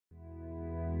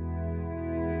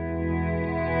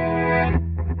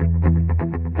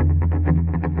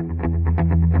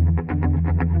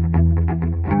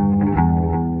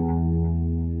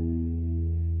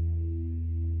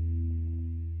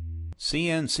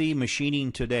CNC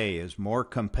machining today is more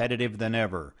competitive than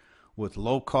ever, with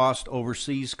low-cost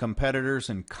overseas competitors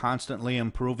and constantly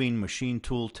improving machine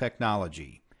tool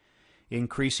technology.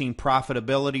 Increasing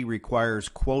profitability requires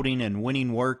quoting and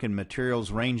winning work in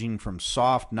materials ranging from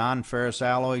soft, non-ferrous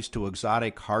alloys to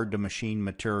exotic, hard-to-machine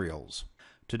materials.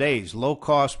 Today's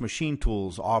low-cost machine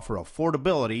tools offer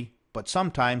affordability, but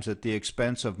sometimes at the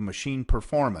expense of machine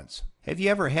performance. Have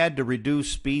you ever had to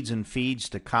reduce speeds and feeds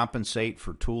to compensate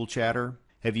for tool chatter?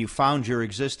 Have you found your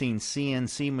existing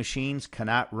CNC machines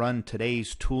cannot run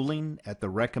today's tooling at the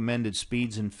recommended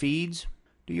speeds and feeds?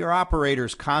 Do your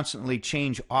operators constantly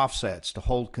change offsets to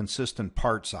hold consistent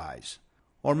part size?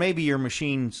 Or maybe your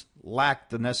machines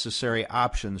lack the necessary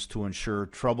options to ensure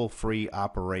trouble-free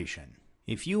operation.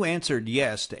 If you answered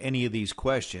yes to any of these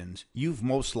questions, you've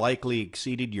most likely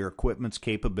exceeded your equipment's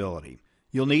capability.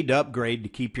 You'll need to upgrade to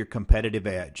keep your competitive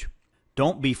edge.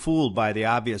 Don't be fooled by the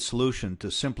obvious solution to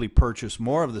simply purchase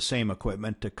more of the same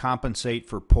equipment to compensate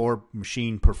for poor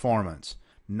machine performance.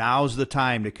 Now's the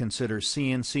time to consider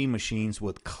CNC machines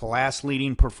with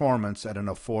class-leading performance at an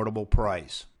affordable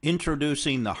price.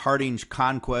 Introducing the Hardinge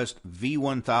Conquest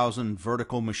V1000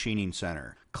 Vertical Machining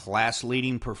Center.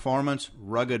 Class-leading performance,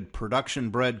 rugged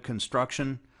production-bred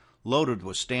construction, loaded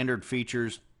with standard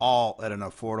features, all at an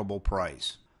affordable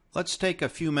price. Let's take a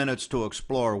few minutes to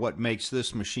explore what makes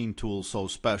this machine tool so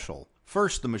special.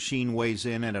 First, the machine weighs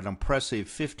in at an impressive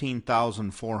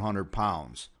 15,400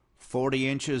 pounds. 40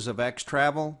 inches of X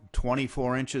travel,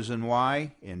 24 inches in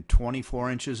Y, and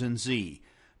 24 inches in Z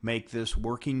make this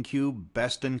working cube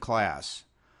best in class.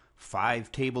 5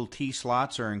 table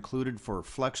T-slots are included for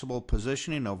flexible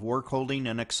positioning of work holding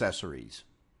and accessories.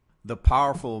 The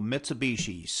powerful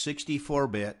Mitsubishi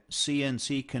 64-bit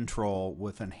CNC control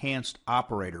with enhanced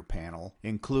operator panel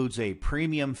includes a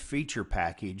premium feature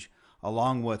package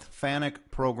along with FANUC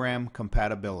program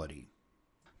compatibility.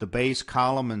 The base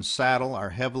column and saddle are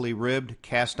heavily ribbed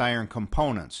cast iron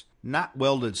components, not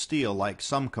welded steel like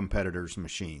some competitors'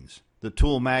 machines. The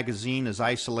tool magazine is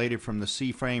isolated from the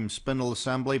C-frame spindle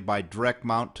assembly by direct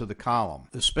mount to the column.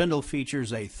 The spindle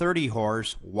features a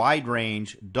 30-horse,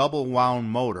 wide-range, double-wound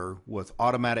motor with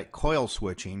automatic coil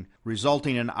switching,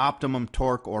 resulting in optimum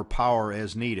torque or power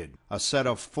as needed. A set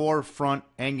of 4 front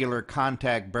angular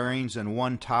contact bearings and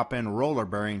 1 top-end roller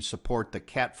bearing support the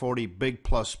Cat 40 Big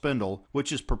Plus spindle,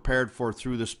 which is prepared for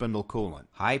through-the-spindle coolant.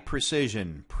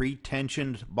 High-precision,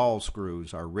 pre-tensioned ball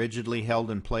screws are rigidly held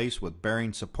in place with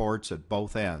bearing supports at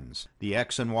both ends. The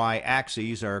X and Y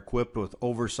axes are equipped with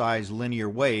oversized linear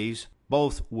ways,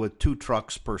 both with 2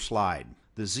 trucks per slide.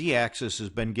 The Z-axis has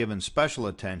been given special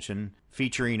attention,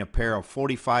 featuring a pair of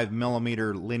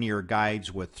 45mm linear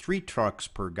guides with 3 trucks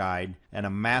per guide and a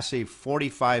massive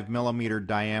 45mm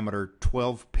diameter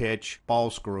 12-pitch ball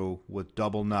screw with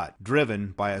double nut,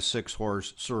 driven by a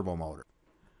 6-horse servo motor.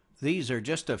 These are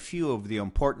just a few of the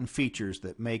important features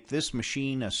that make this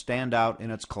machine a standout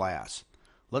in its class.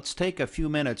 Let's take a few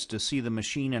minutes to see the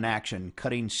machine in action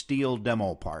cutting steel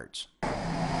demo parts.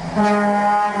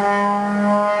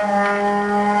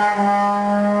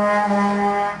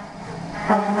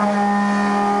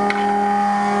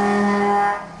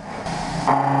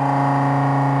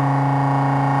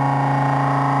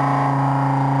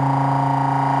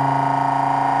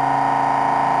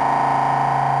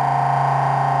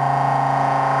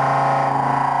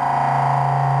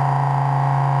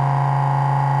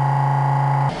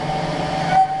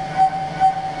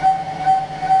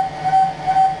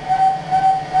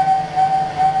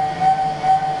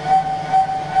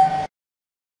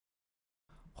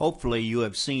 Hopefully you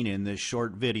have seen in this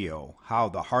short video how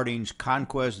the Hardinge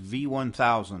Conquest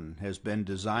V1000 has been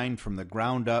designed from the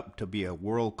ground up to be a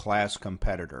world-class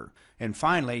competitor. And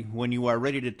finally, when you are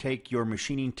ready to take your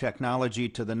machining technology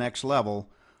to the next level,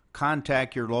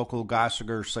 contact your local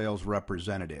Gossiger sales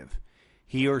representative.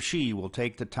 He or she will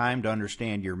take the time to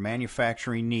understand your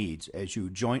manufacturing needs as you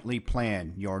jointly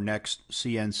plan your next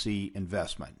CNC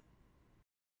investment.